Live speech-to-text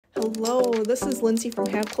Hello, this is Lindsey from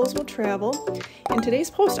Have Clothes Will Travel. In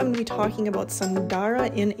today's post, I'm going to be talking about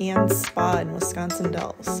Sundara Inn Spa in Wisconsin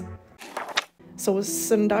Dells. So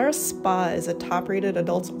Sundara Spa is a top-rated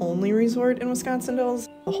adults-only resort in Wisconsin Dells.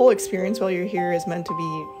 The whole experience while you're here is meant to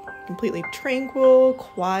be completely tranquil,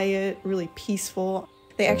 quiet, really peaceful.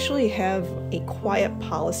 They actually have a quiet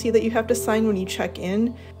policy that you have to sign when you check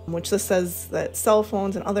in, which this says that cell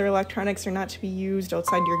phones and other electronics are not to be used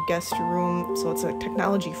outside your guest room, so it's a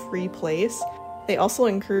technology-free place. They also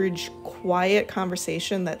encourage quiet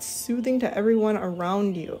conversation that's soothing to everyone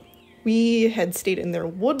around you. We had stayed in their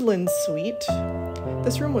Woodland suite.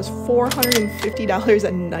 This room was $450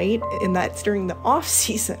 a night, and that's during the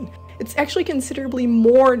off-season. It's actually considerably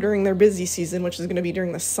more during their busy season, which is going to be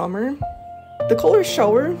during the summer. The Kohler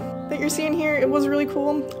shower that you're seeing here, it was really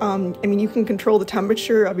cool. I mean, you can control the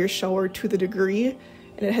temperature of your shower to the degree,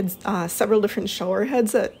 and it had several different shower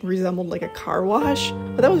heads that resembled like a car wash,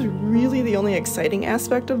 but that was really the only exciting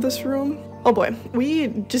aspect of this room. Oh boy, we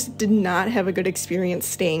just did not have a good experience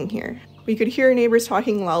staying here. We could hear neighbors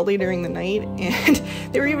talking loudly during the night, and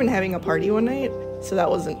they were even having a party one night, so that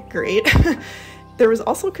wasn't great. There was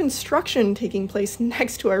also construction taking place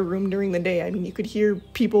next to our room during the day. I mean, you could hear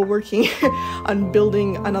people working on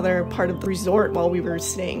building another part of the resort while we were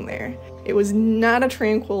staying there. It was not a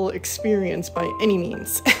tranquil experience by any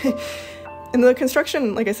means. And the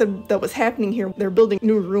construction, like I said, that was happening here, they're building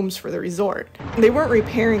new rooms for the resort. They weren't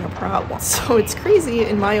repairing a problem. So it's crazy,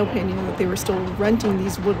 in my opinion, that they were still renting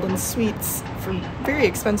these Woodland suites for very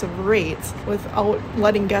expensive rates without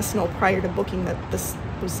letting guests know prior to booking that this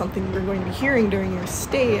was something you were going to be hearing during your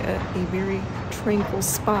stay at a very tranquil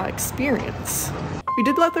spa experience. We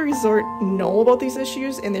did let the resort know about these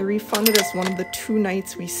issues, and they refunded us one of the 2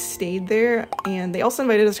 nights we stayed there, and they also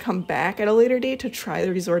invited us to come back at a later date to try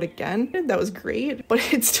the resort again. That was great, but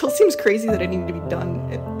it still seems crazy that it needed to be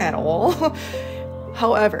done at all.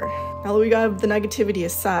 However, now that we got the negativity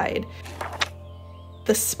aside,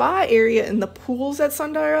 the spa area and the pools at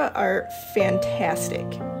Sundara are fantastic.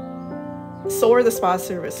 So are the spa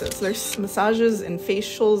services. Their massages and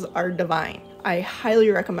facials are divine. I highly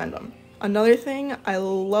recommend them. Another thing, I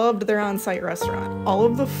loved their on-site restaurant. All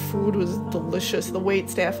of the food was delicious. The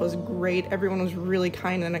wait staff was great. Everyone was really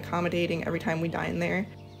kind and accommodating every time we dined there.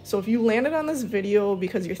 So if you landed on this video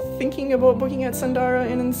because you're thinking about booking at Sundara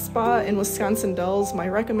Inn Spa in Wisconsin Dells, my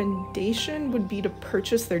recommendation would be to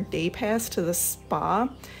purchase their day pass to the spa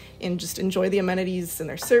and just enjoy the amenities and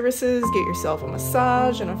their services, get yourself a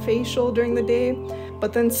massage and a facial during the day,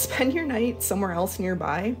 but then spend your night somewhere else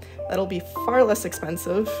nearby. That'll be far less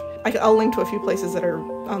expensive. I'll link to a few places that are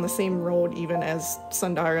on the same road even as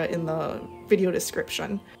Sundara in the video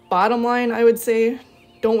description. Bottom line, I would say,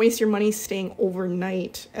 don't waste your money staying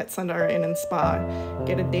overnight at Sundara Inn Spa.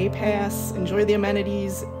 Get a day pass, enjoy the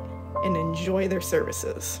amenities, and enjoy their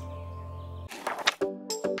services.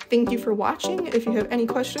 Thank you for watching. If you have any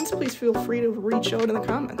questions, please feel free to reach out in the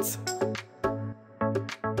comments.